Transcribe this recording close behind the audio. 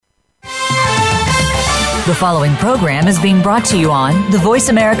The following program is being brought to you on the Voice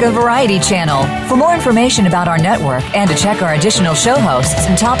America Variety Channel. For more information about our network and to check our additional show hosts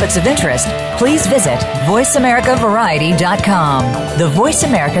and topics of interest, please visit voiceamericavariety.com. The Voice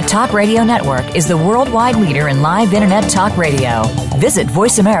America Talk Radio Network is the worldwide leader in live Internet talk radio. Visit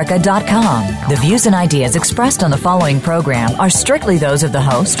voiceamerica.com. The views and ideas expressed on the following program are strictly those of the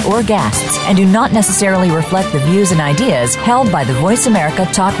host or guests and do not necessarily reflect the views and ideas held by the Voice America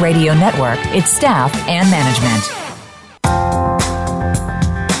Talk Radio Network, its staff, and management.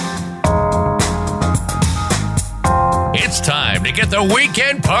 It's time to get the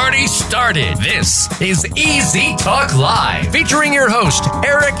weekend party started. This is Easy Talk Live, featuring your host,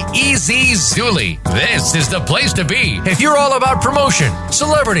 Eric Easy Zuli. This is the place to be if you're all about promotion,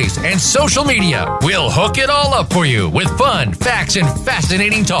 celebrities, and social media. We'll hook it all up for you with fun, facts, and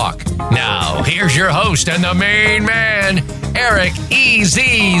fascinating talk. Now, here's your host and the main man, Eric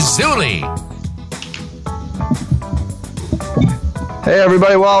Easy Zuli. Hey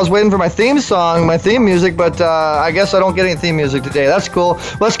everybody, well I was waiting for my theme music, but I guess I don't get any theme music today. That's cool.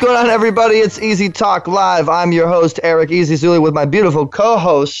 What's going on everybody? It's Easy Talk Live. I'm your host, Eric Easy Zuli, with my beautiful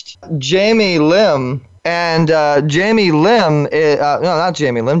co-host, Jamie Lim. And Jamie Lim, not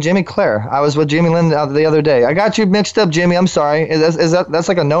Jamie Lim, Jamie Claire. I was with Jamie Lim the other day. I got you mixed up, Jamie, I'm sorry. That's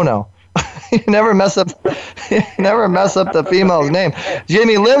like a no-no. You never mess up the female's name.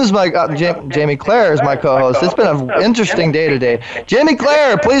 Jamie Lim's Jamie Claire is my co-host. It's been an interesting day today. Jamie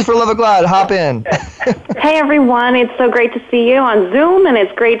Claire, please, for love of God, hop in. Hey everyone, it's so great to see you on Zoom, and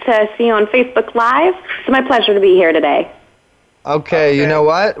it's great to see you on Facebook Live. It's my pleasure to be here today. Okay, you know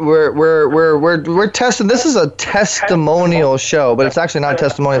what? We're testing. This is a testimonial show, but it's actually not a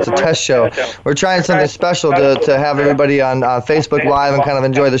testimonial. It's a test show. We're trying something special to have everybody on Facebook Live and kind of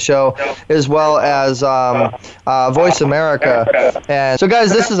enjoy the show, as well as Voice America. And so,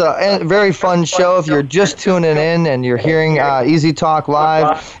 guys, this is a very fun show. If you're just tuning in and you're hearing Easy Talk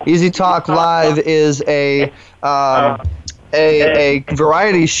Live, Easy Talk Live is a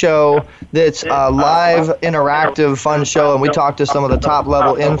variety show that's a live, interactive, fun show, and we talk to some of the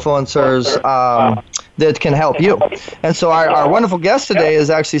top-level influencers that can help you. And so our wonderful guest today is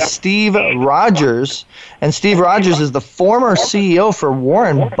actually Steve Rogers, and Steve Rogers is the former CEO for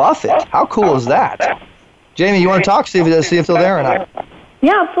Warren Buffett. How cool is that? Jamie, you want to talk, Steve, to see if they're there or not?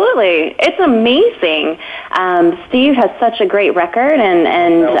 Yeah, absolutely. It's amazing. Steve has such a great record, and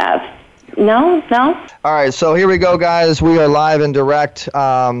No. All right, so here we go, guys. We are live and direct,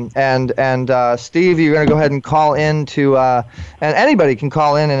 and Steve, you're going to go ahead and call in to, and anybody can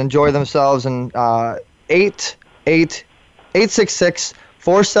call in and enjoy themselves, and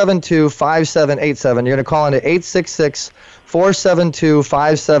 866-472-5787. You're going to call in to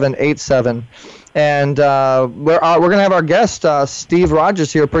 866-472-5787. And we're going to have our guest, Steve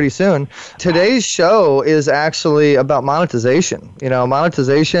Rogers, here pretty soon. Today's show is actually about monetization. You know,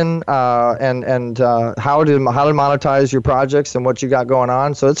 monetization and how to monetize your projects and what you got going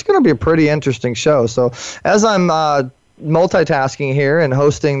on. So it's going to be a pretty interesting show. So as I'm multitasking here and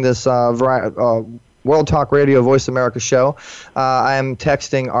hosting this World Talk Radio Voice America show, I am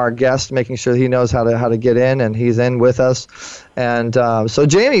texting our guest, making sure he knows how to get in, and he's in with us. And so,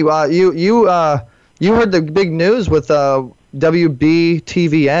 Jamie, you heard the big news with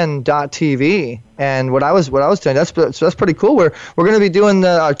WBTVN.TV, and what I was telling you, that's pretty cool. We're going to be doing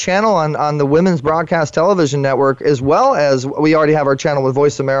our channel on the Women's Broadcast Television Network, as well as we already have our channel with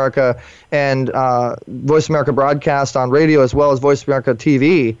Voice America and Voice America Broadcast on radio, as well as Voice America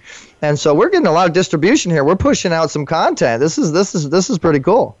TV. And so we're getting a lot of distribution here. We're pushing out some content. This is pretty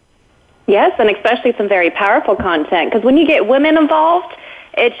cool. Yes, and especially some very powerful content, because when you get women involved,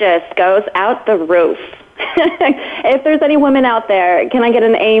 it just goes out the roof. If there's any women out there, can I get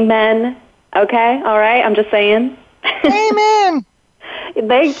an amen? Okay, all right, I'm just saying. Amen.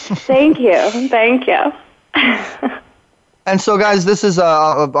 Thank you. And so, guys, this is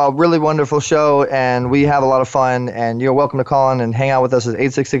a really wonderful show, and we have a lot of fun, and you're welcome to call in and hang out with us at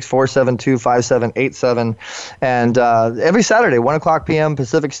 866-472-5787. And every Saturday, 1 o'clock p.m.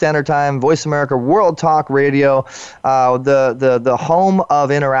 Pacific Standard Time, Voice America World Talk Radio, the home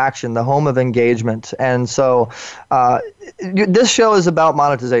of interaction, the home of engagement. And so this show is about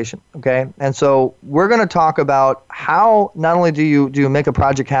monetization, okay? And so we're going to talk about how not only do you make a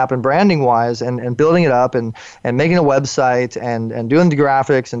project happen branding-wise and building it up and making a website, and doing the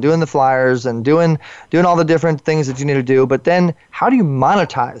graphics and doing the flyers and doing all the different things that you need to do, but then how do you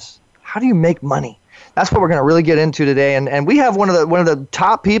monetize? How do you make money? That's what we're going to really get into today. And we have one of the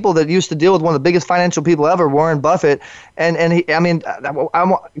top people that used to deal with one of the biggest financial people ever, Warren Buffett. And he, I mean,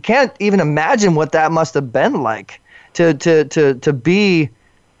 I can't even imagine what that must have been like to be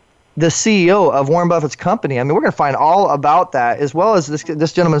the CEO of Warren Buffett's company. I mean, we're going to find all about that, as well as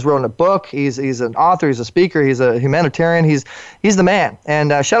this gentleman's written a book. He's an author. He's a speaker. He's a humanitarian. He's the man. And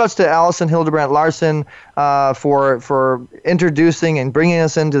shout outs to Allison Hildebrandt Larson for introducing and bringing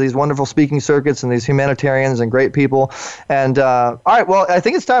us into these wonderful speaking circuits and these humanitarians and great people. And all right, well, I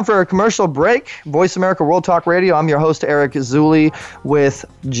think it's time for a commercial break. Voice America World Talk Radio. I'm your host, Eric Zuley, with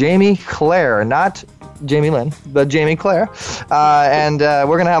Jamie Claire, not Jamie Lynn, but Jamie Claire. And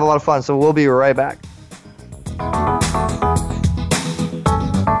we're going to have a lot of fun, so we'll be right back.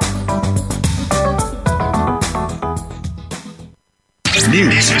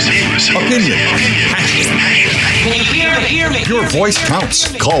 News, opinion. Can you hear me? Your voice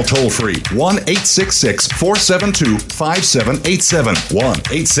counts. Call toll-free 1-866-472-5787.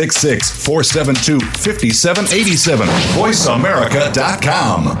 1-866-472-5787.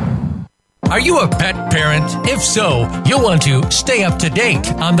 VoiceAmerica.com. Are you a pet parent? If so, you'll want to stay up to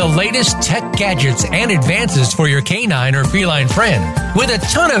date on the latest tech gadgets and advances for your canine or feline friend. With a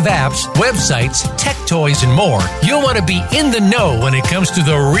ton of apps, websites, tech toys, and more, you'll want to be in the know when it comes to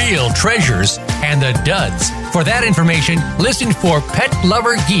the real treasures and the duds. For that information, listen for Pet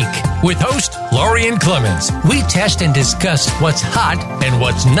Lover Geek with host Lorian Clemens. We test and discuss what's hot and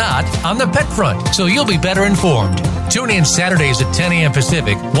what's not on the pet front, so you'll be better informed. Tune in Saturdays at 10 a.m.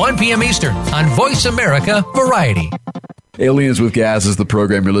 Pacific, 1 p.m. Eastern on Voice America Variety. Aliens with Gas is the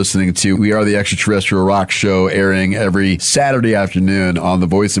program you're listening to. We are the extraterrestrial rock show airing every Saturday afternoon on the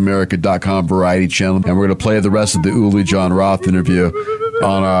VoiceAmerica.com Variety channel. And we're going to play the rest of the Uli John Roth interview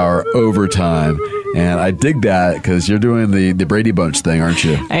on our overtime. And I dig that because you're doing the Brady Bunch thing, aren't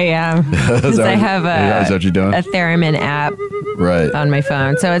you? I am. Because I have a theremin app on my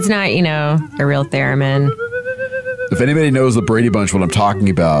phone. So it's not, a real theremin. If anybody knows the Brady Bunch, what I'm talking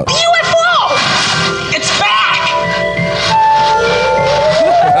about. UFO! It's back!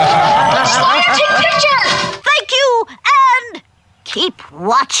 Picture! Thank you, and keep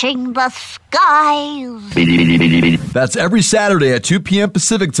watching the skies. That's every Saturday at 2 p.m.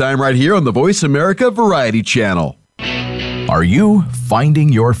 Pacific time right here on the Voice America Variety channel. Are you finding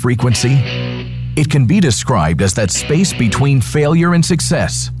your frequency? It can be described as that space between failure and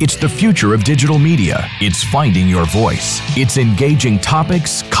success. It's the future of digital media. It's finding your voice. It's engaging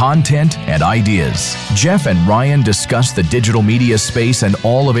topics, content, and ideas. Jeff and Ryan discuss the digital media space and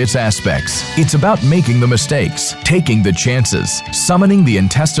all of its aspects. It's about making the mistakes, taking the chances, summoning the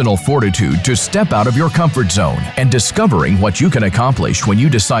intestinal fortitude to step out of your comfort zone, and discovering what you can accomplish when you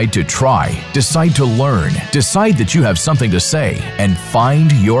decide to try, decide to learn, decide that you have something to say, and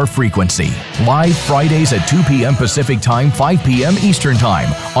find your frequency. Live Fridays at 2 p.m. Pacific Time, 5 p.m. Eastern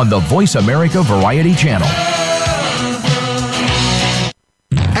Time on the Voice America Variety Channel.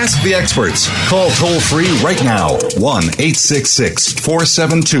 Ask the experts. Call toll-free right now,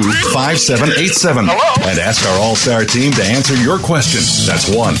 1-866-472-5787. And ask our All-Star team to answer your question. That's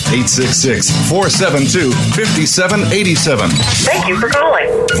 1-866-472-5787. Thank you for calling.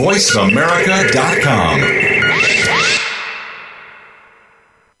 VoiceAmerica.com.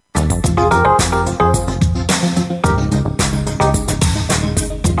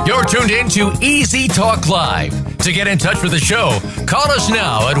 You're tuned in to Easy Talk Live. To get in touch with the show, call us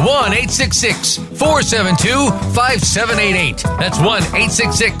now at 1-866-472-5788. That's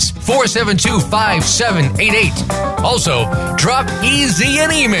 1-866-472-5788. Also, drop Easy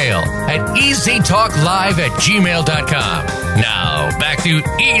an email at easytalklive@gmail.com. Now, back to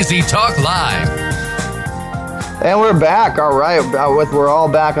Easy Talk Live. And we're back. All right, we're all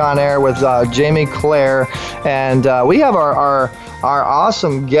back on air with Jamie Claire, and we have our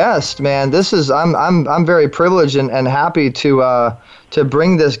awesome guest. Man, this is I'm very privileged and happy to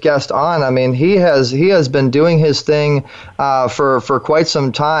bring this guest on. I mean, he has been doing his thing for quite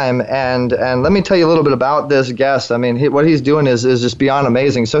some time, and let me tell you a little bit about this guest. I mean, what he's doing is just beyond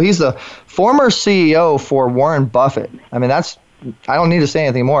amazing. So he's the former CEO for Warren Buffett. I mean, I don't need to say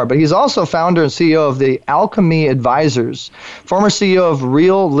anything more, but he's also founder and CEO of the Alchemy Advisors, former CEO of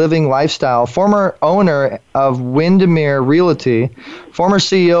Real Living Lifestyle, former owner of Windermere Realty, former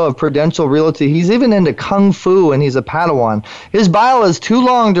CEO of Prudential Realty. He's even into Kung Fu, and he's a Padawan. His bio is too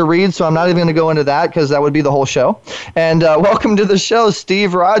long to read, so I'm not even going to go into that because that would be the whole show. And welcome to the show,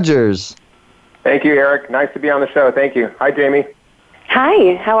 Steve Rogers. Thank you, Eric. Nice to be on the show. Thank you. Hi, Jamie.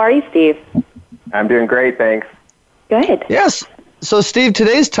 Hi. How are you, Steve? I'm doing great, thanks. Good. Yes. So, Steve,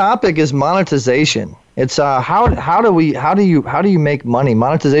 today's topic is monetization. It's how do you make money?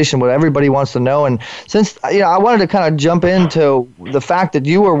 Monetization, what everybody wants to know. And since I wanted to kind of jump into the fact that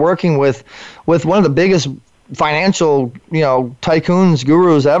you were working with one of the biggest financial, tycoons,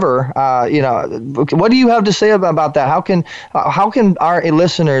 gurus ever. What do you have to say about that? How can our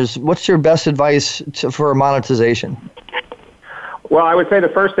listeners? What's your best advice for monetization? Well, I would say the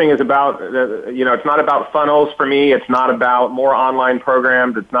first thing is about, it's not about funnels for me. It's not about more online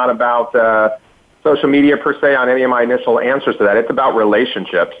programs. It's not about social media per se on any of my initial answers to that. It's about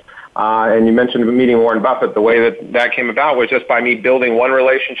relationships. And you mentioned meeting Warren Buffett. The way that came about was just by me building one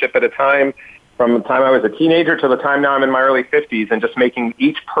relationship at a time from the time I was a teenager to the time now I'm in my early 50s, and just making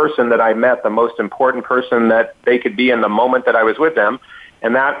each person that I met the most important person that they could be in the moment that I was with them.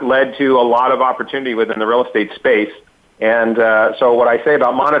 And that led to a lot of opportunity within the real estate space. And so what I say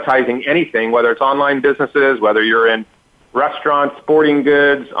about monetizing anything, whether it's online businesses, whether you're in restaurants, sporting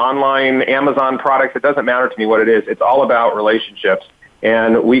goods, online Amazon products, it doesn't matter to me what it is. It's all about relationships.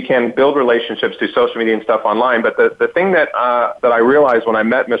 And we can build relationships through social media and stuff online. But the thing that I realized when I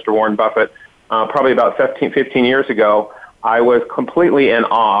met Mr. Warren Buffett, probably about 15 years ago, I was completely in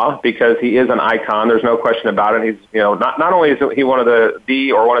awe because he is an icon. There's no question about it. He's, not only is he one of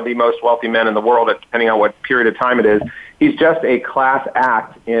the most wealthy men in the world, depending on what period of time it is, he's just a class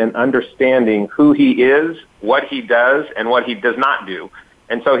act in understanding who he is, what he does, and what he does not do.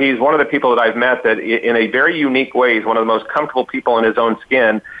 And so he's one of the people that I've met that in a very unique way is one of the most comfortable people in his own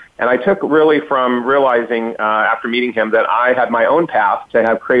skin. And I took really from realizing after meeting him that I had my own path to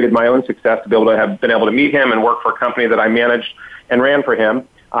have created my own success, to be able to have been able to meet him and work for a company that I managed and ran for him.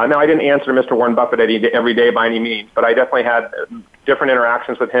 Now, I didn't answer Mr. Warren Buffett every day by any means, but I definitely had different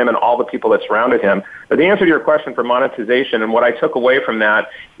interactions with him and all the people that surrounded him. But the answer to your question for monetization, and what I took away from that,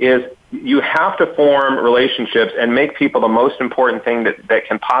 is you have to form relationships and make people the most important thing that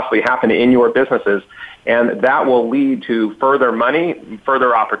can possibly happen in your businesses. And that will lead to further money,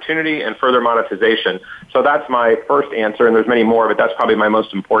 further opportunity, and further monetization. So that's my first answer, and there's many more, but that's probably my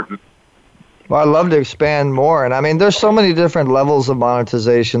most important. Well, I'd love to expand more. And I mean, there's so many different levels of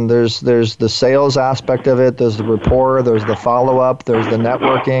monetization. There's the sales aspect of it. There's the rapport. There's the follow-up. There's the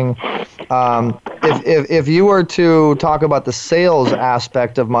networking. If you were to talk about the sales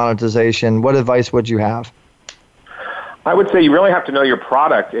aspect of monetization, what advice would you have? I would say you really have to know your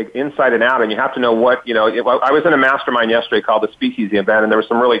product inside and out, and you have to know what, I was in a mastermind yesterday called the Speakeasy event, and there were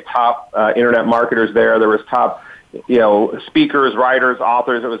some really top internet marketers there. There was top speakers, writers,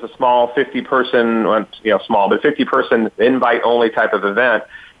 authors. It was a small 50-person invite-only type of event.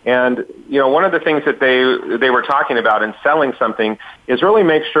 And, one of the things that they were talking about in selling something is really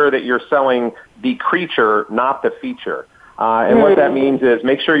make sure that you're selling the creature, not the feature. And what that means is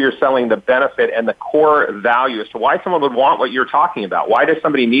make sure you're selling the benefit and the core value as to why someone would want what you're talking about. Why does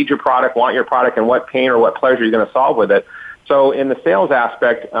somebody need your product, want your product, and what pain or what pleasure you're going to solve with it? So in the sales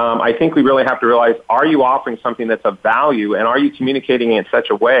aspect, I think we really have to realize, are you offering something that's of value, and are you communicating in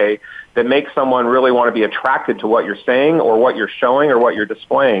such a way that makes someone really want to be attracted to what you're saying or what you're showing or what you're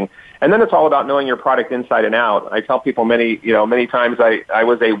displaying? And then it's all about knowing your product inside and out. I tell people many times I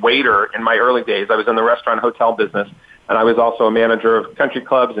was a waiter in my early days. I was in the restaurant hotel business, and I was also a manager of country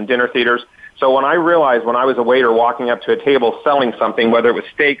clubs and dinner theaters. So when I realized when I was a waiter walking up to a table selling something, whether it was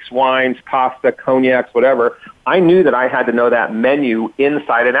steaks, wines, pasta, cognacs, whatever, I knew that I had to know that menu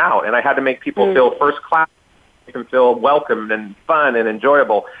inside and out, and I had to make people feel first class, make them feel welcomed and fun and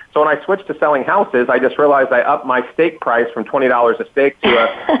enjoyable. So when I switched to selling houses, I just realized I upped my steak price from $20 a steak to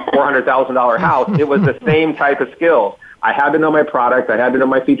a $400,000 house. It was the same type of skills. I had to know my product, I had to know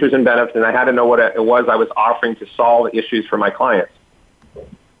my features and benefits, and I had to know what it was I was offering to solve issues for my clients.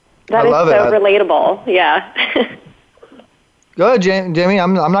 That is so relatable. Yeah. Go ahead, Jamie.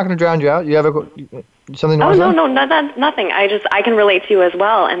 I'm not going to drown you out. You have something to say? No, nothing. I can relate to you as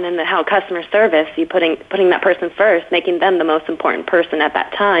well. And then how customer service, you putting that person first, making them the most important person at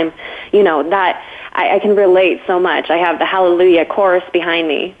that time. That I can relate so much. I have the Hallelujah chorus behind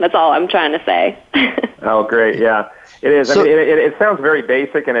me. That's all I'm trying to say. Oh, great. Yeah, it is. So, it sounds very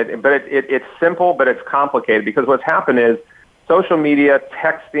basic, but it's simple, but it's complicated, because what's happened is, social media,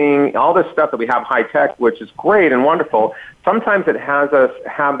 texting, all this stuff that we have high tech, which is great and wonderful, sometimes it has us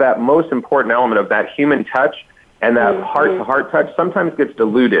have that most important element of that human touch and that heart-to-heart touch sometimes gets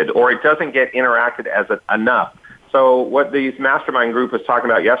diluted, or it doesn't get interacted as enough. So what these mastermind group was talking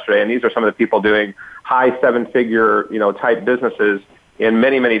about yesterday, and these are some of the people doing high seven-figure, type businesses in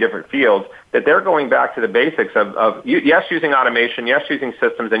many, many different fields, that they're going back to the basics of yes, using automation, yes, using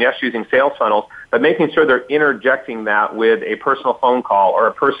systems, and yes, using sales funnels, but making sure they're interjecting that with a personal phone call or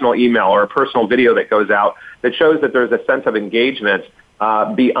a personal email or a personal video that goes out that shows that there's a sense of engagement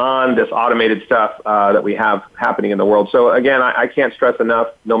beyond this automated stuff that we have happening in the world. So again, I can't stress enough,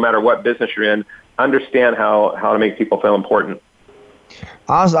 no matter what business you're in, understand how to make people feel important.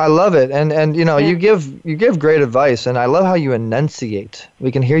 Honestly, I love it, and you give great advice, and I love how you enunciate.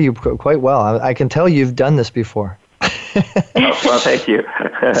 We can hear you quite well. I can tell you've done this before. Well, thank you.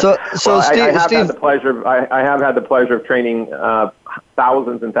 So Steve, I have had the pleasure of training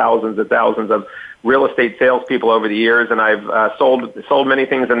thousands and thousands and thousands of real estate salespeople over the years, and I've sold many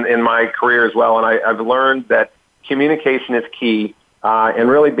things in my career as well. And I've learned that communication is key, and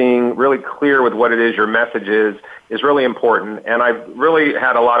really being really clear with what it is your message is really important. And I've really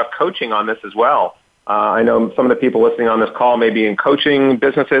had a lot of coaching on this as well. I know some of the people listening on this call may be in coaching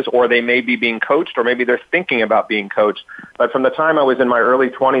businesses, or they may be being coached, or maybe they're thinking about being coached. But from the time I was in my early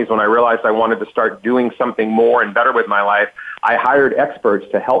 20s, when I realized I wanted to start doing something more and better with my life, I hired experts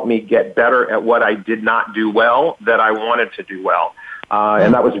to help me get better at what I did not do well that I wanted to do well.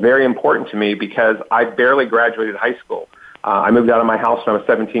 And that was very important to me because I barely graduated high school. I moved out of my house when I was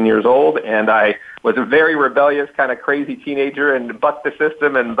 17 years old, and I was a very rebellious, kind of crazy teenager and bucked the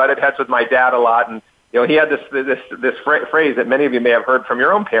system and butted heads with my dad a lot. And he had this phrase that many of you may have heard from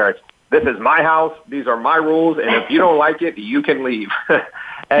your own parents: "This is my house. These are my rules, and if you don't like it, you can leave."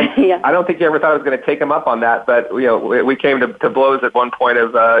 And I don't think he ever thought I was going to take him up on that, but we came to blows at one point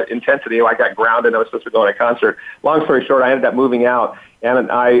of intensity. I got grounded. I was supposed to go to a concert. Long story short, I ended up moving out,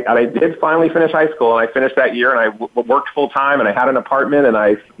 and I did finally finish high school, and I finished that year, and I worked full time, and I had an apartment, and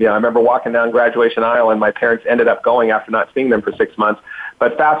I remember walking down graduation aisle, and my parents ended up going after not seeing them for 6 months.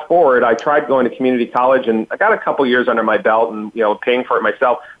 But fast forward, I tried going to community college, and I got a couple years under my belt and, paying for it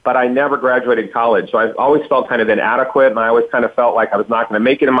myself, but I never graduated college. So I've always felt kind of inadequate, and I always kind of felt like I was not going to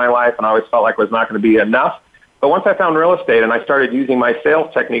make it in my life, and I always felt like it was not going to be enough. But once I found real estate and I started using my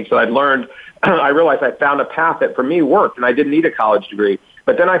sales techniques that I'd learned, I realized I found a path that for me worked, and I didn't need a college degree.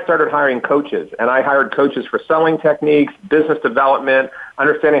 But then I started hiring coaches, and I hired coaches for selling techniques, business development,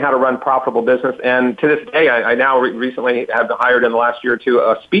 understanding how to run profitable business. And to this day, I now recently have hired in the last year or two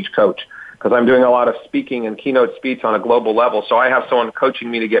a speech coach, because I'm doing a lot of speaking and keynote speech on a global level. So I have someone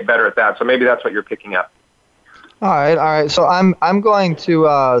coaching me to get better at that. So maybe that's what you're picking up. All right. So I'm going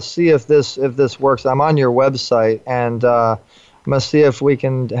to see if this works. I'm on your website, and I'm going to see if we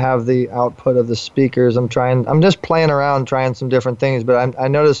can have the output of the speakers. I'm just playing around, trying some different things, but I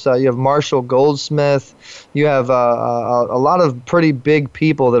noticed you have Marshall Goldsmith. You have a lot of pretty big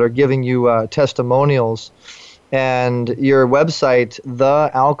people that are giving you testimonials. And your website, The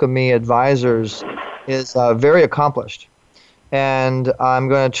Alchemy Advisors, is very accomplished. And I'm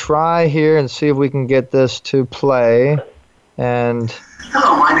going to try here and see if we can get this to play. And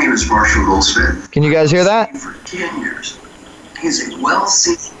hello, my name is Marshall Goldsmith. Can you guys hear that? For 10 years. He's a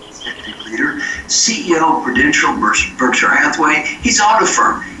well-seen executive leader, CEO of Prudential Berkshire Hathaway. He's on a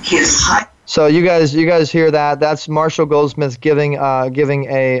firm. He has high. So you guys hear that? That's Marshall Goldsmith giving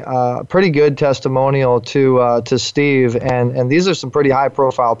a pretty good testimonial to Steve, and these are some pretty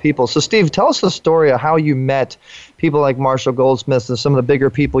high-profile people. So Steve, tell us the story of how you met people like Marshall Goldsmith and some of the bigger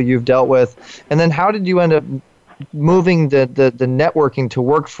people you've dealt with, and then how did you end up moving the networking to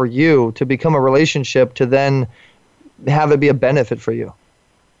work for you, to become a relationship, to then have it be a benefit for you?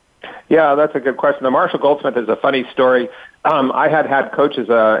 Yeah, that's a good question. The Marshall Goldsmith is a funny story. I had coaches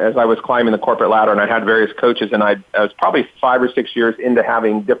as I was climbing the corporate ladder, and I had various coaches, and I was probably 5 or 6 years into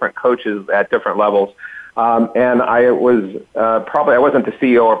having different coaches at different levels. And I was I wasn't the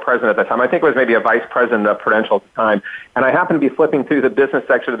CEO or president at the time. I think it was maybe a vice president of Prudential at the time. And I happened to be flipping through the business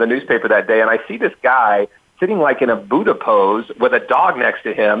section of the newspaper that day, and I see this guy sitting like in a Buddha pose with a dog next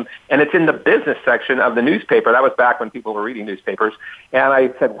to him, and it's in the business section of the newspaper. That was back when people were reading newspapers. And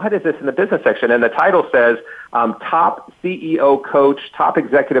I said, what is this in the business section? And the title says, top CEO coach, top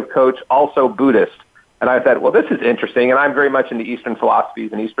executive coach, also Buddhist. And I said, well, this is interesting. And I'm very much into Eastern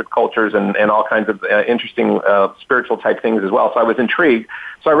philosophies and Eastern cultures and all kinds of interesting spiritual type things as well. So I was intrigued.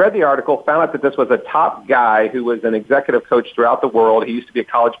 So I read the article, found out that this was a top guy who was an executive coach throughout the world. He used to be a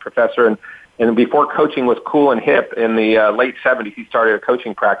college professor, and before coaching was cool and hip in the late 70s, he started a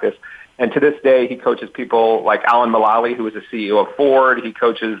coaching practice. And to this day, he coaches people like Alan Mulally, who was the CEO of Ford. He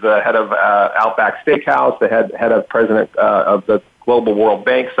coaches the head of Outback Steakhouse, the head of president of the Global World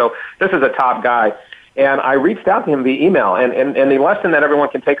Bank. So this is a top guy. And I reached out to him via email. And the lesson that everyone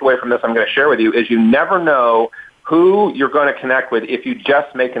can take away from this I'm going to share with you is you never know who you're going to connect with if you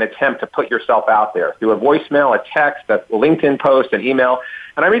just make an attempt to put yourself out there through a voicemail, a text, a LinkedIn post, an email.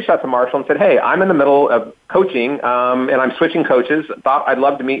 And I reached out to Marshall and said, hey, I'm in the middle of coaching, and I'm switching coaches. Thought I'd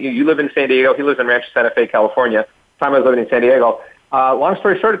love to meet you. You live in San Diego. He lives in Rancho Santa Fe, California. Time I was living in San Diego. Long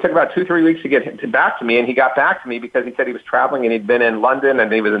story short, it took about 2-3 weeks to get back to me, and he got back to me because he said he was traveling and he'd been in London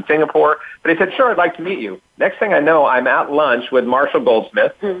and he was in Singapore. But he said, sure, I'd like to meet you. Next thing I know, I'm at lunch with Marshall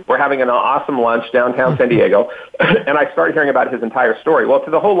Goldsmith. We're having an awesome lunch downtown San Diego, and I started hearing about his entire story. Well,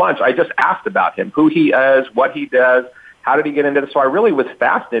 to the whole lunch, I just asked about him, who he is, what he does, how did he get into this. So I really was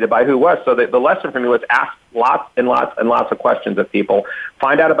fascinated by who he was. So the lesson for me was ask lots and lots and lots of questions of people,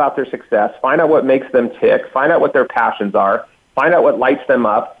 find out about their success, find out what makes them tick, find out what their passions are, find out what lights them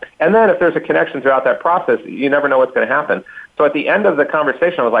up, and then if there's a connection throughout that process, you never know what's going to happen. So at the end of the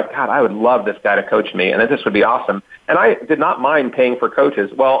conversation, I was like, God, I would love this guy to coach me, and this would be awesome. And I did not mind paying for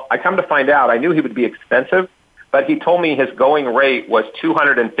coaches. Well, I come to find out, I knew he would be expensive, but he told me his going rate was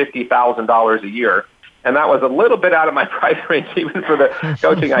 $250,000 a year, and that was a little bit out of my price range even for the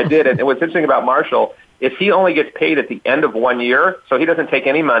coaching I did. And what's interesting about Marshall is he only gets paid at the end of 1 year, so he doesn't take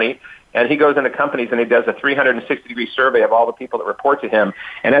any money. And he goes into companies and he does a 360-degree survey of all the people that report to him.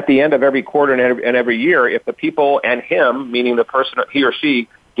 And at the end of every quarter and every year, if the people and him, meaning the person, he or she,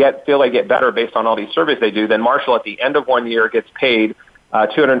 feel they get better based on all these surveys they do, then Marshall at the end of 1 year gets paid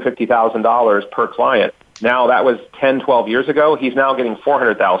 $250,000 per client. Now, that was 10, 12 years ago. He's now getting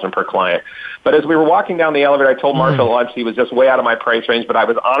 $400,000 per client. But as we were walking down the elevator, I told Marshall at lunch he was just way out of my price range, but I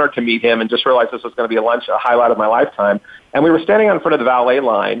was honored to meet him and just realized this was going to be a highlight of my lifetime. And we were standing in front of the valet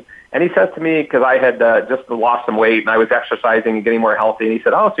line, and he says to me, because I had just lost some weight and I was exercising and getting more healthy, and he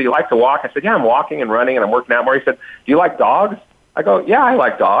said, oh, so you like to walk? I said, yeah, I'm walking and running and I'm working out more. He said, do you like dogs? I go, yeah, I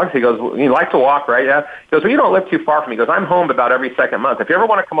like dogs. He goes, well, you like to walk, right? Yeah. He goes, well, you don't live too far from me. He goes, I'm home about every second month. If you ever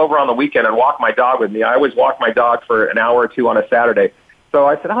want to come over on the weekend and walk my dog with me, I always walk my dog for an hour or two on a Saturday. So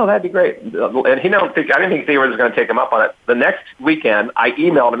I said, oh, that'd be great. And I didn't think he was going to take him up on it. The next weekend, I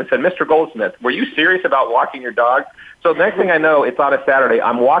emailed him and said, Mr. Goldsmith, were you serious about walking your dog? So the next thing I know, it's on a Saturday.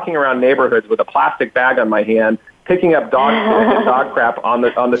 I'm walking around neighborhoods with a plastic bag on my hand, picking up dog crap on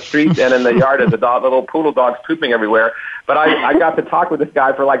the streets and in the yard as the little poodle dogs pooping everywhere. But I got to talk with this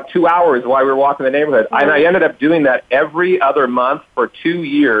guy for like 2 hours while we were walking the neighborhood. And I ended up doing that every other month for 2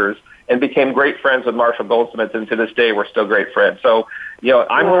 years and became great friends with Marshall Goldsmith. And to this day, we're still great friends. So,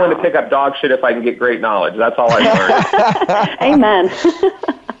 I'm willing to pick up dog shit if I can get great knowledge. That's all I learned. Amen.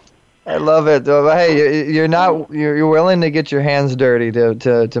 I love it. Hey, you're willing to get your hands dirty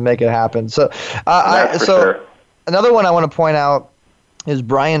to make it happen. So, sure. Another one I want to point out is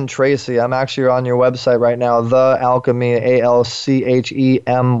Brian Tracy. I'm actually on your website right now, The Alchemy,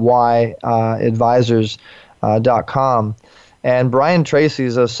 ALCHEMY, advisors.com. And Brian Tracy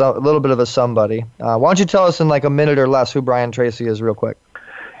is a little bit of a somebody. Why don't you tell us in like a minute or less who Brian Tracy is real quick?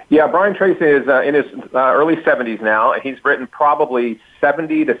 Yeah, Brian Tracy is in his early 70s now. He's written probably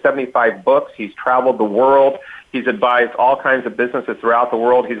 70 to 75 books. He's traveled the world. He's advised all kinds of businesses throughout the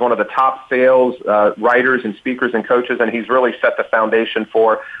world. He's one of the top sales writers and speakers and coaches, and he's really set the foundation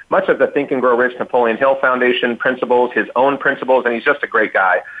for much of the Think and Grow Rich Napoleon Hill Foundation principles, his own principles, and he's just a great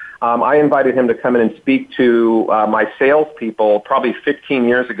guy. I invited him to come in and speak to my salespeople probably 15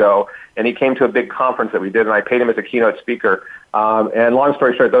 years ago, and he came to a big conference that we did, and I paid him as a keynote speaker. And long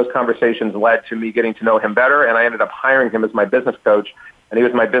story short, those conversations led to me getting to know him better, and I ended up hiring him as my business coach. And he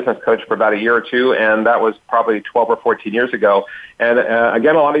was my business coach for about a year or two, and that was probably 12 or 14 years ago. And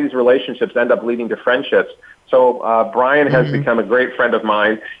again, a lot of these relationships end up leading to friendships. So Brian has become a great friend of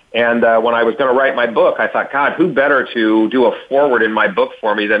mine. And when I was going to write my book, I thought, God, who better to do a foreword in my book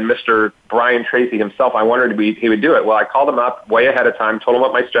for me than Mr. Brian Tracy himself? I wondered if he would do it. Well, I called him up way ahead of time, told him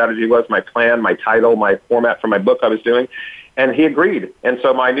what my strategy was, my plan, my title, my format for my book I was doing, and he agreed. And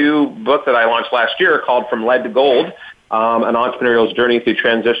so my new book that I launched last year called From Lead to Gold, an entrepreneurial's journey through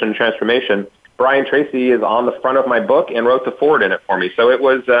transition and transformation. Brian Tracy is on the front of my book and wrote the foreword in it for me. So it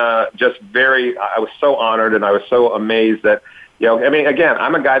was I was so honored and I was so amazed that, again,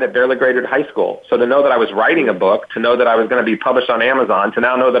 I'm a guy that barely graded high school. So to know that I was writing a book, to know that I was going to be published on Amazon, to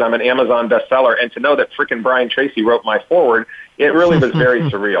now know that I'm an Amazon bestseller, and to know that frickin' Brian Tracy wrote my foreword, it really was very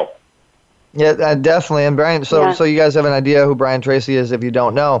surreal. Yeah, definitely. And Brian, so you guys have an idea who Brian Tracy is if you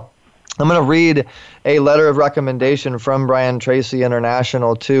don't know. I'm going to read a letter of recommendation from Brian Tracy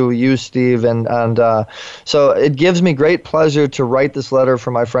International to you, Steve. And so it gives me great pleasure to write this letter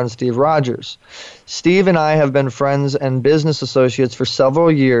for my friend Steve Rogers. Steve and I have been friends and business associates for several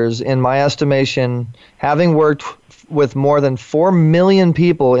years. In my estimation, having worked with more than 4 million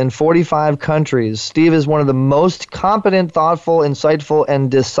people in 45 countries, Steve is one of the most competent, thoughtful, insightful, and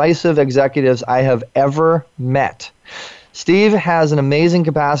decisive executives I have ever met. Steve has an amazing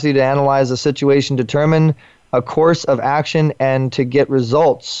capacity to analyze the situation, determine a course of action, and to get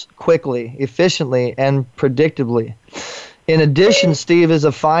results quickly, efficiently, and predictably. In addition, Steve is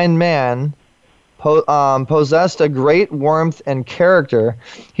a fine man, possessed a great warmth and character.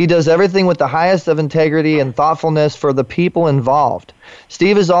 He does everything with the highest of integrity and thoughtfulness for the people involved.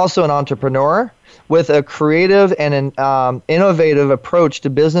 Steve is also an entrepreneur with a creative and an innovative approach to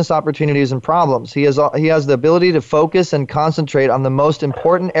business opportunities and problems. He has the ability to focus and concentrate on the most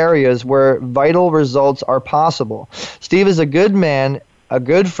important areas where vital results are possible. Steve is a good man, a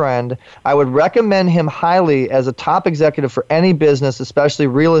good friend. I would recommend him highly as a top executive for any business, especially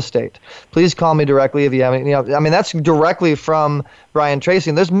real estate. Please call me directly if you have any. I mean, that's directly from Brian Tracy.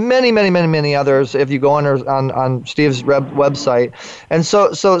 And there's many others if you go on Steve's website. And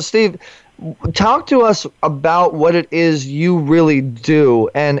so Steve, talk to us about what it is you really do.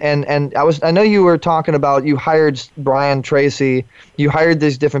 And I know you were talking about you hired Brian Tracy, you hired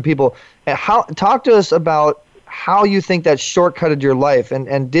these different people. Talk to us about how you think that shortcutted your life,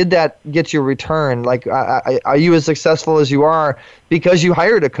 and did that get you a return? Like, are you as successful as you are because you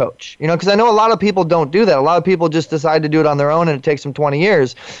hired a coach? Because I know a lot of people don't do that. A lot of people just decide to do it on their own, and it takes them 20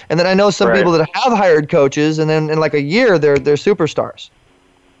 years. And then I know some people that have hired coaches, and then in like a year they're superstars.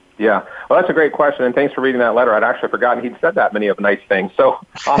 Yeah, well, that's a great question, and thanks for reading that letter. I'd actually forgotten he'd said that many of nice things, so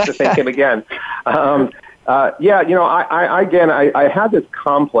I'll have to thank him again. I had this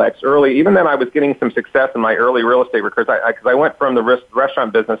complex early. Even then, I was getting some success in my early real estate because I went from the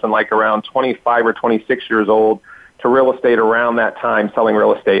restaurant business in like around 25 or 26 years old to real estate around that time, selling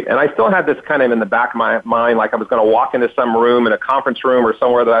real estate. And I still had this kind of in the back of my mind, like I was going to walk into some room, in a conference room or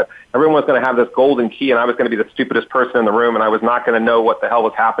somewhere, that everyone was going to have this golden key, and I was going to be the stupidest person in the room, and I was not going to know what the hell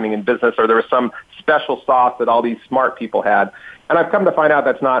was happening in business, or there was some special sauce that all these smart people had. And I've come to find out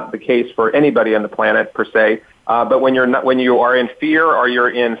that's not the case for anybody on the planet per se. But when you are in fear, or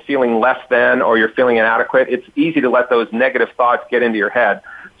you're in feeling less than, or you're feeling inadequate, it's easy to let those negative thoughts get into your head.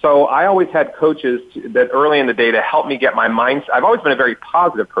 So I always had coaches that early in the day to help me get my mind. I've always been a very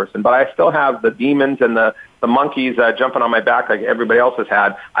positive person, but I still have the demons and the monkeys jumping on my back like everybody else has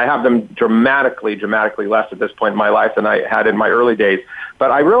had. I have them dramatically less at this point in my life than I had in my early days.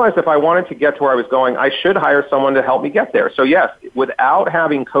 But I realized if I wanted to get to where I was going, I should hire someone to help me get there. So yes, without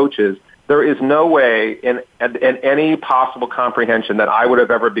having coaches, there is no way in any possible comprehension that I would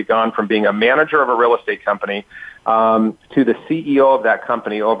have ever begun from being a manager of a real estate company to the CEO of that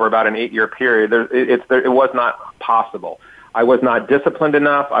company over about an 8-year period. It was not possible. I was not disciplined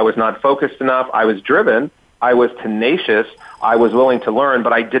enough. I was not focused enough. I was driven. I was tenacious. I was willing to learn,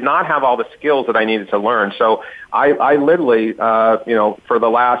 but I did not have all the skills that I needed to learn. So I literally, for the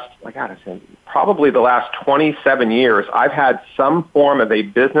last, probably the last 27 years, I've had some form of a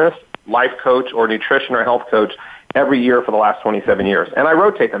business life coach or nutrition or health coach every year for the last 27 years. And I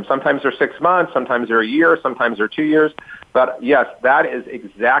rotate them. Sometimes they're 6 months, sometimes they're a year, sometimes they're 2 years. But yes, that is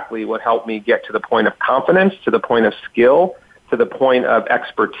exactly what helped me get to the point of confidence, to the point of skill, to the point of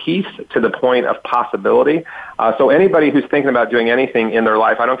expertise, to the point of possibility. So anybody who's thinking about doing anything in their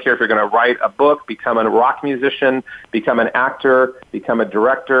life, I don't care if you're going to write a book, become a rock musician, become an actor, become a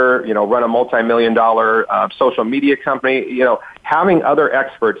director, run a multi-million-dollar social media company, having other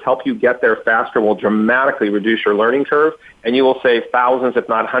experts help you get there faster will dramatically reduce your learning curve, and you will save thousands, if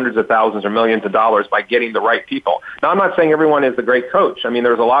not hundreds of thousands or millions of dollars by getting the right people. Now, I'm not saying everyone is a great coach. I mean,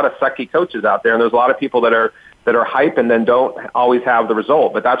 there's a lot of sucky coaches out there, and there's a lot of people that are hype and then don't always have the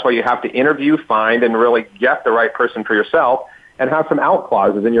result. But that's why you have to interview, find, and really get the right person for yourself, and have some out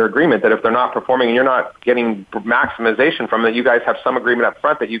clauses in your agreement that if they're not performing and you're not getting maximization from it, you guys have some agreement up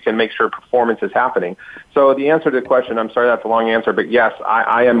front that you can make sure performance is happening. So the answer to the question, I'm sorry that's a long answer, but yes,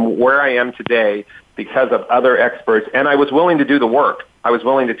 I am where I am today because of other experts, and I was willing to do the work. I was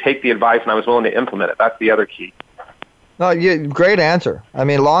willing to take the advice, and I was willing to implement it. That's the other key. No, great answer. I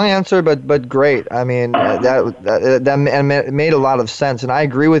mean, long answer, but great. I mean, that made a lot of sense, and I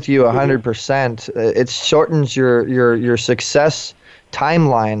agree with you 100%. It shortens your success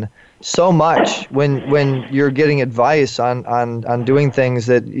timeline so much when you're getting advice on doing things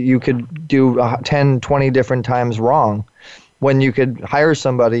that you could do 10, 20 different times wrong, when you could hire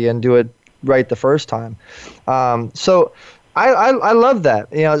somebody and do it right the first time. So I love that.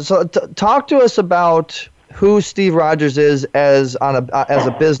 So talk to us about who Steve Rogers is as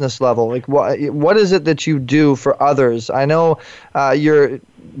a business level. Like what is it that you do for others? I know you're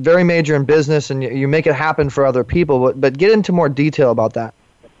very major in business and you make it happen for other people, but get into more detail about that.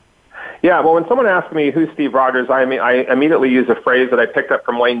 Yeah, well, when someone asks me who's Steve Rogers, I immediately use a phrase that I picked up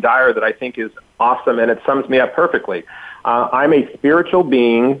from Wayne Dyer that I think is awesome, and it sums me up perfectly. I'm a spiritual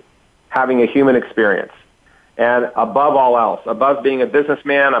being having a human experience. And above all else, above being a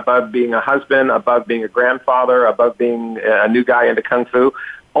businessman, above being a husband, above being a grandfather, above being a new guy into Kung Fu,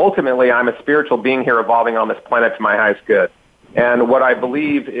 ultimately I'm a spiritual being here evolving on this planet to my highest good. And what I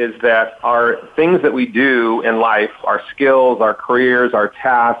believe is that our things that we do in life, our skills, our careers, our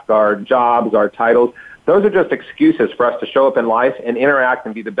tasks, our jobs, our titles, those are just excuses for us to show up in life and interact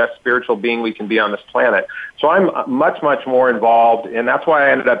and be the best spiritual being we can be on this planet. So I'm much, much more involved, and that's why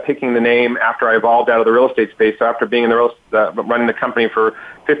I ended up picking the name after I evolved out of the real estate space. So after being in the running the company for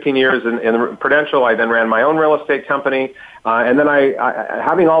 15 years in Prudential, I then ran my own real estate company. And then I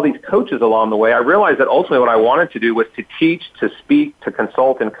having all these coaches along the way, I realized that ultimately what I wanted to do was to teach, to speak, to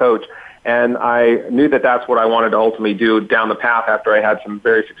consult, and coach. And I knew that that's what I wanted to ultimately do down the path after I had some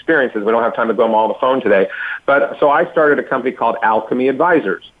various experiences. We don't have time to go them all on the phone today. But so I started a company called Alchemy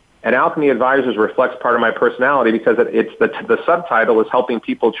Advisors. And Alchemy Advisors reflects part of my personality because it's the subtitle is helping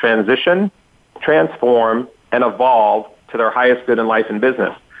people transition, transform, and evolve to their highest good in life and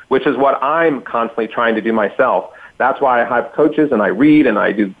business, which is what I'm constantly trying to do myself. That's why I have coaches and I read and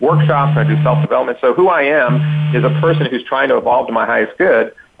I do workshops and I do self-development. So who I am is a person who's trying to evolve to my highest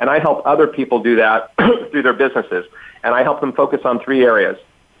good. And I help other people do that through their businesses. And I help them focus on 3 areas: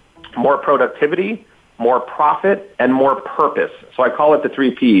 more productivity, more profit, and more purpose. So I call it the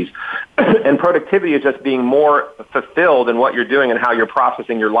 3 Ps. And productivity is just being more fulfilled in what you're doing and how you're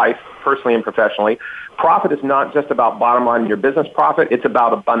processing your life personally and professionally. Profit is not just about bottom line in your business profit. It's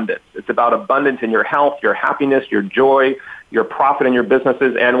about abundance. It's about abundance in your health, your happiness, your joy, your profit in your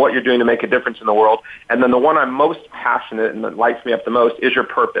businesses, and what you're doing to make a difference in the world. And then the one I'm most passionate and that lights me up the most is your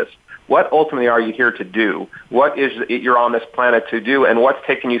purpose. What ultimately are you here to do? What is it you're on this planet to do, and what's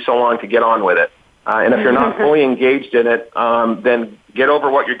taking you so long to get on with it? And if you're not fully engaged in it, then get over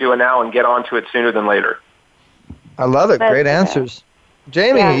what you're doing now and get on to it sooner than later. I love it. Great answers.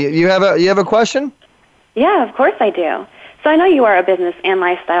 Jamie, you have a question? Yeah, of course I do. So I know you are a business and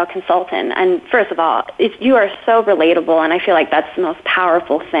lifestyle consultant, and first of all, you are so relatable, and I feel like that's the most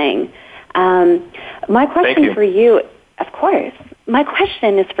powerful thing. My question for you, of course, my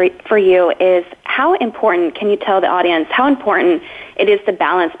question is for you is how important, can you tell the audience, how important it is to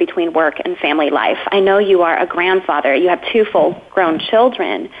balance between work and family life? I know you are a grandfather. You have 2 full-grown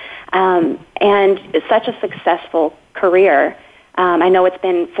children, and such a successful career. I know it's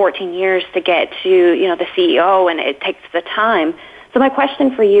been 14 years to get to, the CEO, and it takes the time. So my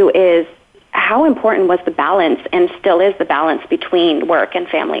question for you is, how important was the balance and still is the balance between work and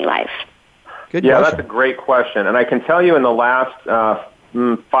family life? Good question. That's a great question. And I can tell you in the last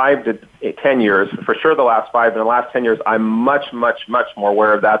 5 to 10 years, for sure the last 5, in the last 10 years, I'm much, much, much more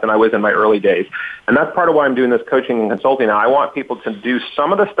aware of that than I was in my early days. And that's part of why I'm doing this coaching and consulting now. I want people to do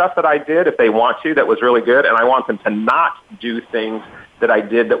some of the stuff that I did if they want to, that was really good, and I want them to not do things that I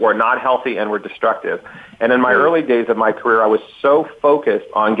did that were not healthy and were destructive. And in my early days of my career, I was so focused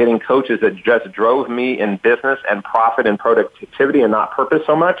on getting coaches that just drove me in business and profit and productivity and not purpose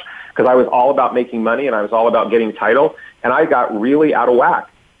so much, because I was all about making money and I was all about getting title, and I got really out of whack.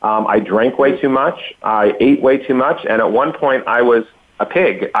 I drank way too much. I ate way too much. And at one point, I was a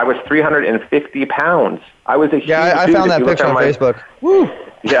pig. I was 350 pounds. I was a huge dude. I found that picture on Facebook. Woo!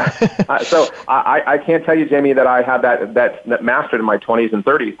 Yeah. So I can't tell you, Jamie, that I had that mastered in my 20s and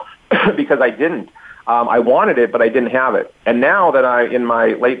 30s because I didn't. I wanted it, but I didn't have it. And now that in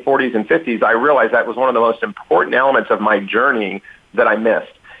my late 40s and 50s, I realize that was one of the most important elements of my journey that I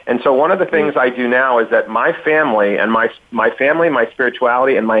missed. And so one of the things I do now is that my family and my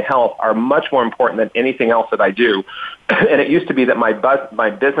spirituality, and my health are much more important than anything else that I do. And it used to be that my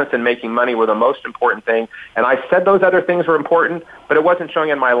business and making money were the most important thing. And I said those other things were important, but it wasn't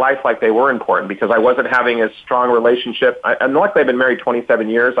showing in my life like they were important because I wasn't having a strong relationship. And luckily I've been married 27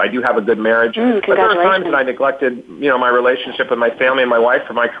 years. I do have a good marriage. But there are times that I neglected, my relationship with my family and my wife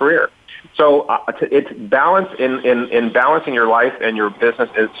for my career. So it's balance in balancing your life and your business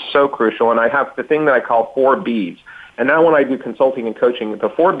is so crucial. And I have the thing that I call 4 Bs. And now when I do consulting and coaching, the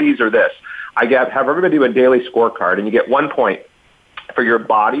 4 Bs are this. I have everybody do a daily scorecard, and you get 1 point for your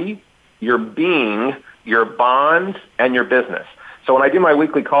body, your being, your bond, and your business. So when I do my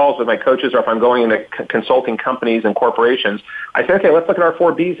weekly calls with my coaches or if I'm going into consulting companies and corporations, I say, okay, let's look at our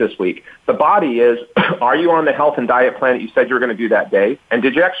 4 Bs this week. The body is, are you on the health and diet plan that you said you were going to do that day? And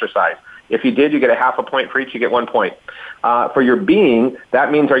did you exercise? If you did, you get a half a point for each, you get 1 point. For your being,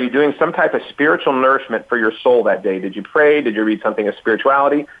 that means are you doing some type of spiritual nourishment for your soul that day? Did you pray? Did you read something of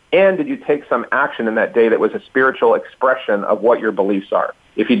spirituality? And did you take some action in that day that was a spiritual expression of what your beliefs are?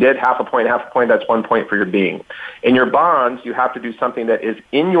 If you did, half a point, that's 1 point for your being. In your bonds, you have to do something that is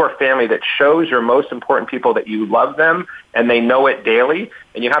in your family that shows your most important people that you love them and they know it daily.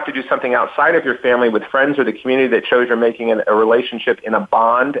 And you have to do something outside of your family with friends or the community that shows you're making a relationship in a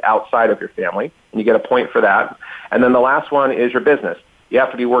bond outside of your family. And you get a point for that. And then the last one is your business. You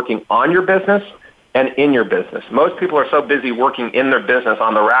have to be working on your business and in your business. Most people are so busy working in their business,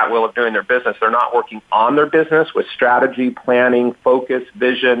 on the rat wheel of doing their business, they're not working on their business with strategy, planning, focus,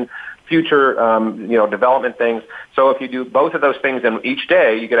 vision, future development things. So if you do both of those things in each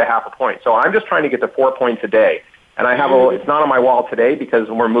day, you get a half a point. So I'm just trying to get to 4 points a day. And I have it's not on my wall today because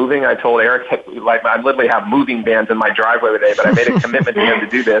when we're moving, I told Eric, I literally have moving bands in my driveway today, but I made a commitment to him to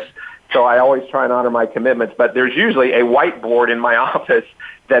do this. So I always try and honor my commitments. But there's usually a whiteboard in my office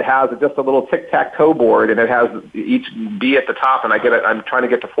that has just a little tic-tac-toe board, and it has each B at the top, and I'm trying to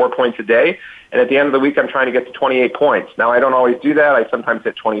get to 4 points a day. And at the end of the week, I'm trying to get to 28 points. Now, I don't always do that. I sometimes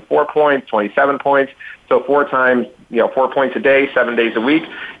hit 24 points, 27 points. So 4 times, 4 points a day, 7 days a week.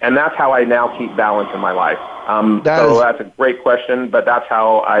 And that's how I now keep balance in my life. That's a great question, but that's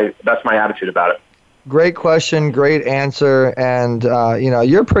my attitude about it. Great question, great answer, and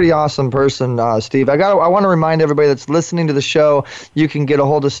you're a pretty awesome person, Steve. I want to remind everybody that's listening to the show, you can get a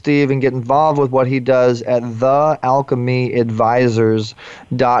hold of Steve and get involved with what he does at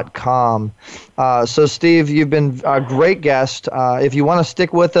thealchemyadvisors.com. So, Steve, you've been a great guest. If you want to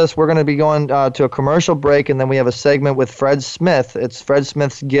stick with us, we're going to be going to a commercial break, and then we have a segment with Fred Smith. It's Fred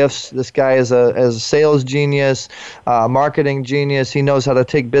Smith's Gifts. This guy is a sales genius, marketing genius. He knows how to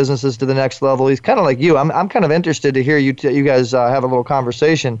take businesses to the next level. He's kind of like you. I'm kind of interested to hear you guys have a little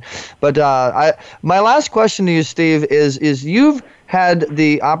conversation. But my last question to you, Steve, is you've had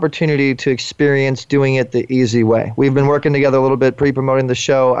the opportunity to experience doing it the easy way. We've been working together a little bit pre-promoting the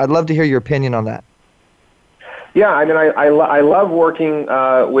show. I'd love to hear your opinion on that. Yeah, I mean, I love working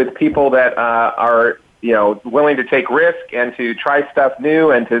with people that are willing to take risk and to try stuff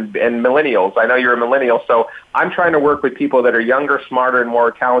new and millennials. I know you're a millennial, so I'm trying to work with people that are younger, smarter, and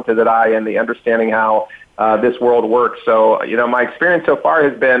more talented than I am, the understanding how this world works. So, my experience so far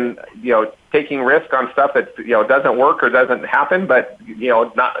has been, taking risk on stuff that, doesn't work or doesn't happen, but,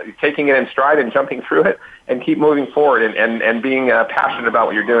 not taking it in stride and jumping through it and keep moving forward and being passionate about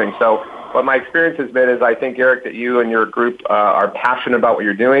what you're doing. So what my experience has been is I think, Eric, that you and your group are passionate about what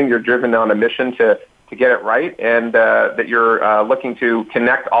you're doing. You're driven on a mission to get it right, and that you're looking to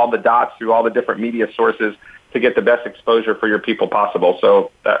connect all the dots through all the different media sources to get the best exposure for your people possible.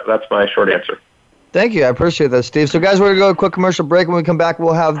 So that's my short answer. Thank you. I appreciate that, Steve. So, guys, we're going to go to a quick commercial break. When we come back,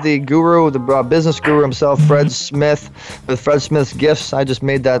 we'll have the guru, the business guru himself, Fred Smith, with Fred Smith's Gifts. I just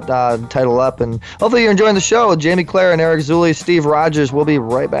made that title up. And hopefully you're enjoying the show. Jamie Claire and Eric Zuley, Steve Rogers. We'll be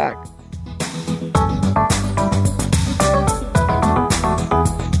right back.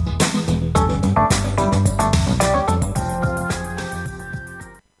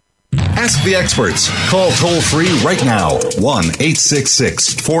 Ask the experts. Call toll free right now.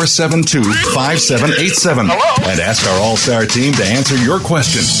 1-866-472-5787. And ask our All-Star team to answer your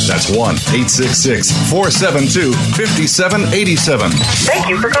question. That's 1-866-472-5787. Thank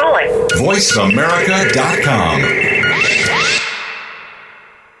you for calling.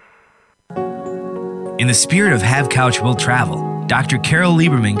 VoiceAmerica.com. In the spirit of Have Couch Will Travel, Dr. Carol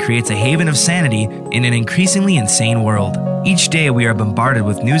Lieberman creates a haven of sanity in an increasingly insane world. Each day we are bombarded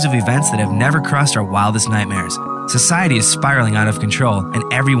with news of events that have never crossed our wildest nightmares. Society is spiraling out of control and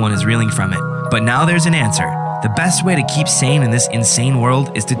everyone is reeling from it. But now there's an answer. The best way to keep sane in this insane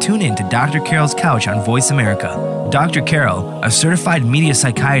world is to tune in to Dr. Carol's Couch on Voice America. Dr. Carol, a certified media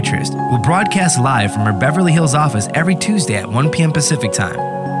psychiatrist, will broadcast live from her Beverly Hills office every Tuesday at 1 p.m. Pacific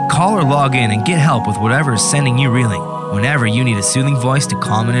Time. Call or log in and get help with whatever is sending you reeling, whenever you need a soothing voice to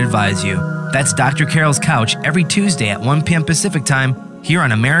calm and advise you. That's Dr. Carol's Couch every Tuesday at 1 p.m. Pacific Time here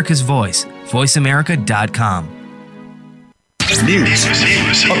on America's Voice, voiceamerica.com. News,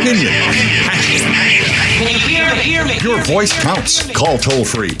 opinion. Can you hear me? Your voice counts. Call toll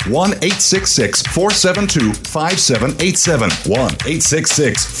free 1-866-472-5787.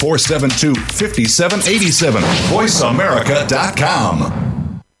 1-866-472-5787. VoiceAmerica.com.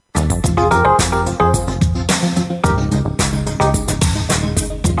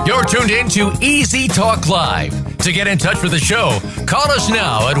 You're tuned in to Easy Talk Live. To get in touch with the show, call us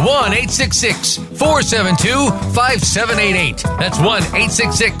now at 1-866-472-5788. That's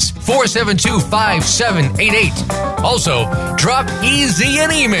 1-866-472-5788. Also, drop Easy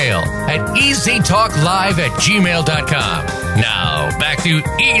an email at easytalklive@gmail.com. Now, back to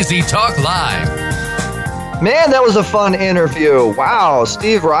Easy Talk Live. Man, that was a fun interview. Wow,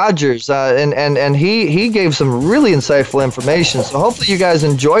 Steve Rogers, and he gave some really insightful information. So hopefully you guys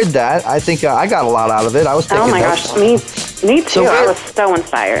enjoyed that. I think I got a lot out of it. I was taking notes. Gosh, me too. I was so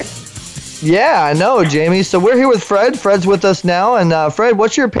inspired. Yeah, I know, Jamie. So we're here with Fred. Fred's with us now, and Fred,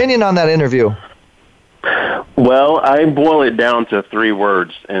 what's your opinion on that interview? Well, I boil it down to 3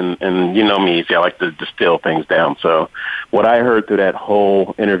 words, and you know me, I like to distill things down. So what I heard through that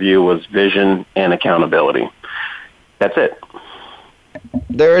whole interview was vision and accountability. That's it.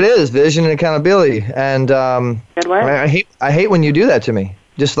 There it is, vision and accountability. And I hate when you do that to me.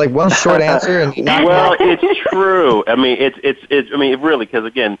 Just like one short answer. And well, it's true. I mean, it really, because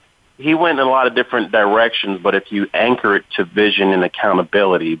again, he went in a lot of different directions, but if you anchor it to vision and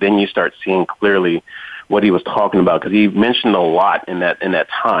accountability, then you start seeing clearly what he was talking about, because he mentioned a lot in that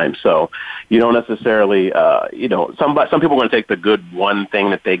time. So you don't necessarily, some people are going to take the good one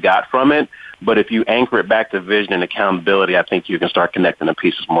thing that they got from it, but if you anchor it back to vision and accountability, I think you can start connecting the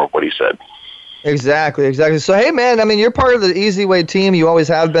pieces more of what he said. Exactly. So, hey, man, I mean, you're part of the Easy Way team. You always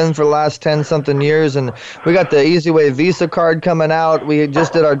have been for the last 10-something years, and we got the Easy Way Visa card coming out. We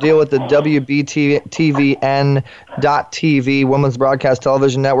just did our deal with the WBTVN.TV, Women's Broadcast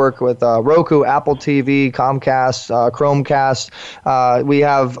Television Network, with Roku, Apple TV, Comcast, Chromecast. We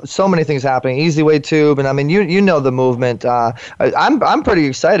have so many things happening. Easy Way Tube, and I mean, you know the movement. I'm pretty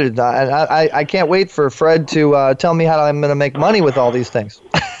excited, and I can't wait for Fred to tell me how I'm going to make money with all these things.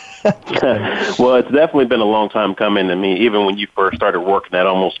 Well, it's definitely been a long time coming. I mean, even when you first started working that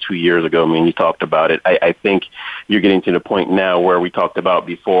almost 2 years ago, I mean, you talked about it. I think you're getting to the point now where we talked about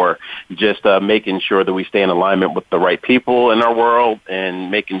before, just making sure that we stay in alignment with the right people in our world and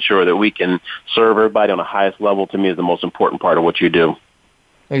making sure that we can serve everybody on the highest level, to me, is the most important part of what you do.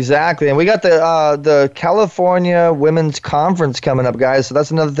 Exactly, and we got the California Women's Conference coming up, guys. So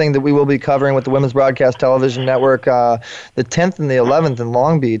that's another thing that we will be covering with the Women's Broadcast Television Network, the 10th and the 11th in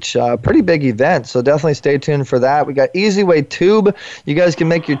Long Beach. Pretty big event, so definitely stay tuned for that. We got Easy Way Tube. You guys can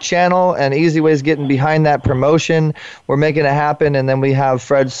make your channel, and Easy Way's getting behind that promotion. We're making it happen, and then we have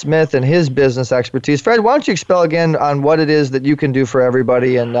Fred Smith and his business expertise. Fred, why don't you expel again on what it is that you can do for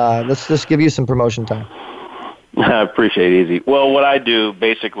everybody, and let's just give you some promotion time. I appreciate it, Easy. Well, what I do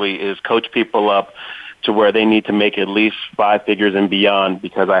basically is coach people up to where they need to make at least 5 figures and beyond,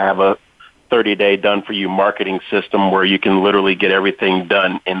 because I have a 30-day done-for-you marketing system where you can literally get everything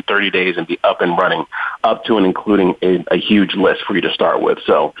done in 30 days and be up and running, up to and including a huge list for you to start with.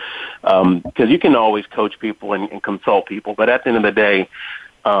 So, because you can always coach people and consult people, but at the end of the day,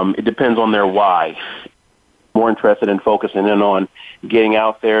 it depends on their why. More interested in focusing in on getting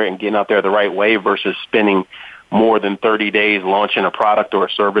out there and getting out there the right way versus spending more than 30 days launching a product or a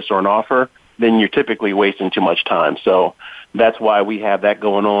service or an offer, then you're typically wasting too much time. So that's why we have that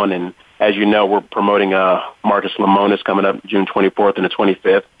going on. And as you know, we're promoting Marcus Lemonis coming up June 24th and the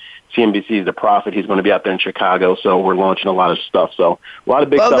 25th. CNBC's The Prophet. He's going to be out there in Chicago. So we're launching a lot of stuff. So a lot of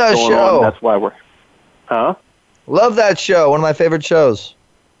big stuff going on. That's why we're... Huh? Love that show. One of my favorite shows.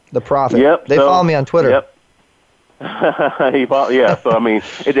 The Prophet. Yep. They follow me on Twitter. Yep. Yeah, so I mean,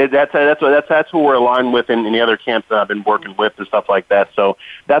 that's who we're aligned with in the other camps that I've been working with and stuff like that. So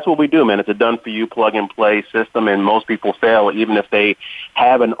that's what we do, man. It's a done-for-you plug-and-play system, and most people fail even if they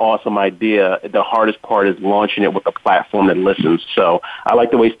have an awesome idea. The hardest part is launching it with a platform that listens. So I like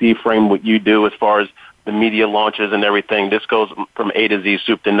the way Steve framed what you do as far as the media launches and everything. This goes from A to Z,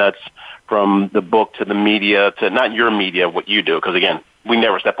 soup to nuts, from the book to the media to not your media, what you do, because, again, we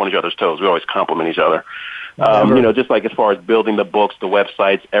never step on each other's toes. We always compliment each other. Just like as far as building the books, the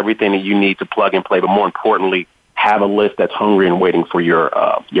websites, everything that you need to plug and play, but more importantly, have a list that's hungry and waiting for your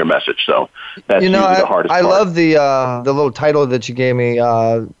message. So that's usually the hardest part. I love the little title that you gave me,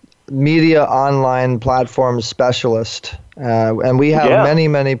 Media Online Platform Specialist. And we have many,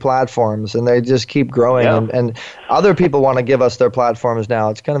 many platforms, and they just keep growing. Yeah. And other people want to give us their platforms now.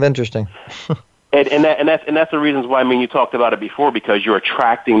 It's kind of interesting. And that's the reasons why, I mean, you talked about it before, because you're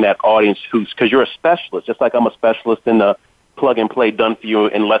attracting that audience because you're a specialist, just like I'm a specialist in the plug and play done for you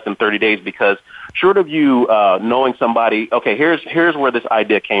in less than 30 days, because short of you knowing somebody, okay, here's where this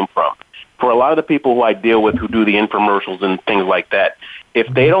idea came from. For a lot of the people who I deal with who do the infomercials and things like that, if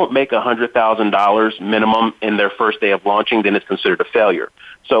they don't make $100,000 minimum in their first day of launching, then it's considered a failure.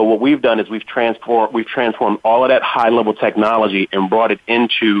 So what we've done is we've transformed all of that high-level technology and brought it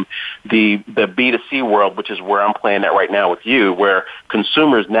into the B2C world, which is where I'm playing at right now with you, where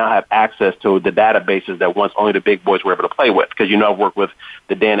consumers now have access to the databases that once only the big boys were able to play with. Because, I've worked with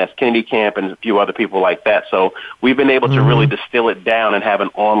the Dan S. Kennedy Camp and a few other people like that. So we've been able to really distill it down and have an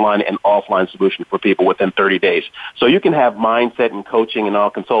online and offline solution for people within 30 days. So you can have mindset and coaching and all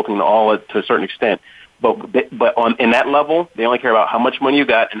consulting and all to a certain extent. But in that level, they only care about how much money you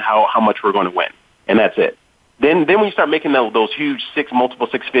got and how much we're going to win, and that's it. Then when you start making those huge multiple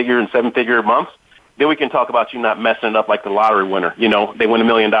 6-figure and 7-figure months, then we can talk about you not messing it up like the lottery winner. They win $1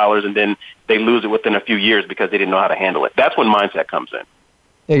 million and then they lose it within a few years because they didn't know how to handle it. That's when mindset comes in.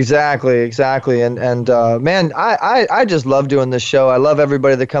 Exactly. And man, I just love doing this show. I love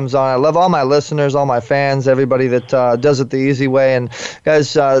everybody that comes on. I love all my listeners, all my fans, everybody that does it the easy way. And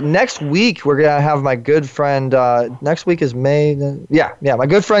guys, next week we're going to have my good friend, next week is May. My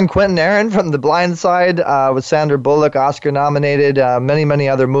good friend Quentin Aaron from The Blind Side with Sandra Bullock, Oscar nominated, many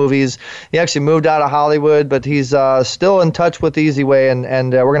other movies. He actually moved out of Hollywood, but he's still in touch with the easy way.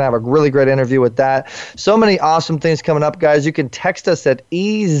 And we're going to have a really great interview with that. So many awesome things coming up, guys. You can text us at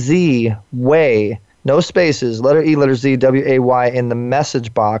EZ Way, no spaces, letter E, letter Z, WAY in the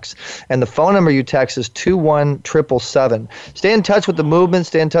message box. And the phone number you text is 21777. Stay in touch with the movement.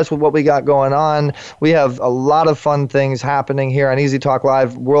 Stay in touch with what we got going on. We have a lot of fun things happening here on Easy Talk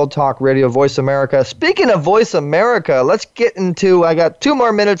Live, World Talk Radio, Voice America. Speaking of Voice America, let's get into, I got 2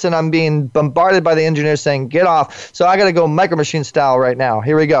 more minutes and I'm being bombarded by the engineers saying, get off. So I got to go Micro Machine style right now.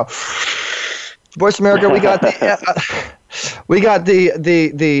 Here we go. Voice America, we got the... We got the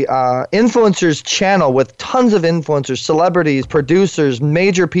influencers channel with tons of influencers, celebrities, producers,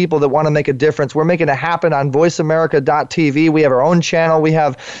 major people that want to make a difference. We're making it happen on voiceamerica.tv. We have our own channel. We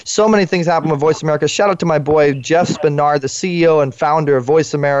have so many things happen with Voice America. Shout out to my boy Jeff Spinard, the CEO and founder of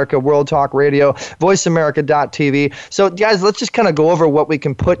Voice America World Talk Radio, voiceamerica.tv. So guys, let's just kind of go over what we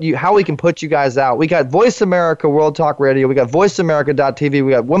can how we can put you guys out. We got Voice America World Talk Radio. We got voiceamerica.tv.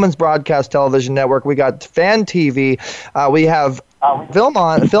 We got Women's Broadcast Television Network. We got Fan TV. We have Film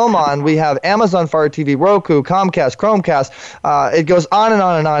On, we have Amazon Fire TV, Roku, Comcast, Chromecast. It goes on and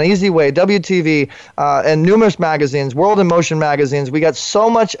on and on. Easy Way, WTV, and numerous magazines, World in Motion magazines. We got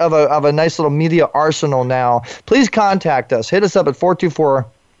so much of a nice little media arsenal now. Please contact us. Hit us up at 424.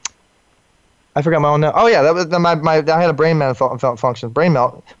 I forgot my own name. Oh, yeah, that was I had a brain malfunction. Brain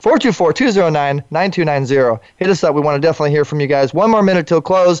melt. 424-209-9290. Hit us up. We want to definitely hear from you guys. 1 more minute till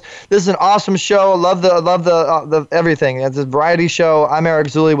close. This is an awesome show. Love the everything. It's a variety show. I'm Eric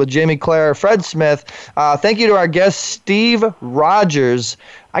Zuley with Jamie Claire, Fred Smith. Thank you to our guest, Steve Rogers.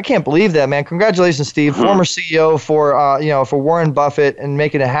 I can't believe that, man. Congratulations, Steve, former CEO for Warren Buffett and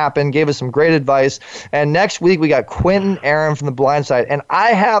making it happen. Gave us some great advice. And next week we got Quentin Aaron from The Blind Side, and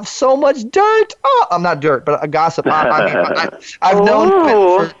I have so much dirt. Oh, I'm not dirt, but a gossip. I've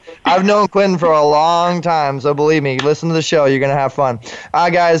known Quentin for a long time, so believe me, listen to the show. You're gonna have fun.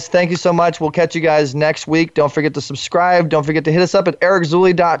 Guys, thank you so much. We'll catch you guys next week. Don't forget to subscribe. Don't forget to hit us up at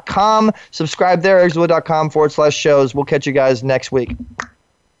ericzuley.com. Subscribe there, ericzuley.com/shows. We'll catch you guys next week.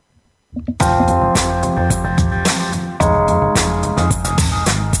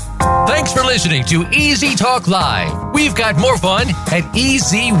 Thanks for listening to Easy Talk Live. We've got more fun at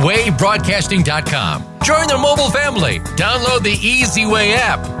EasyWayBroadcasting.com. Join the mobile family. Download the Easy Way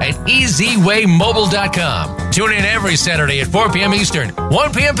app at EasyWayMobile.com. Tune in every Saturday at 4 p.m. Eastern,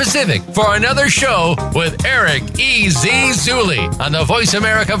 1 p.m. Pacific for another show with Eric E.Z. Zuley on the Voice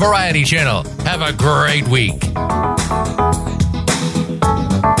America Variety Channel. Have a great week.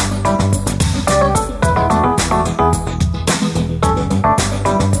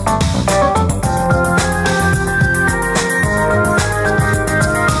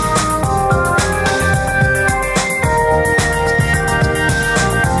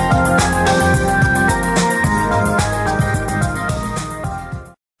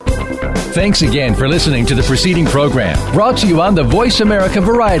 Thanks again for listening to the preceding program, brought to you on the Voice America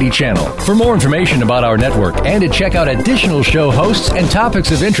Variety Channel. For more information about our network and to check out additional show hosts and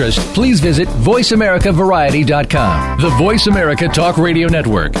topics of interest, please visit voiceamericavariety.com. The Voice America Talk Radio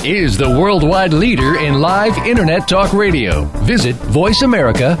Network is the worldwide leader in live Internet talk radio. Visit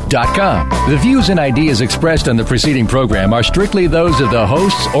voiceamerica.com. The views and ideas expressed on the preceding program are strictly those of the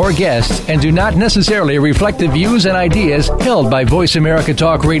hosts or guests and do not necessarily reflect the views and ideas held by Voice America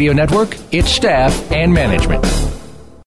Talk Radio Network, its staff, and management.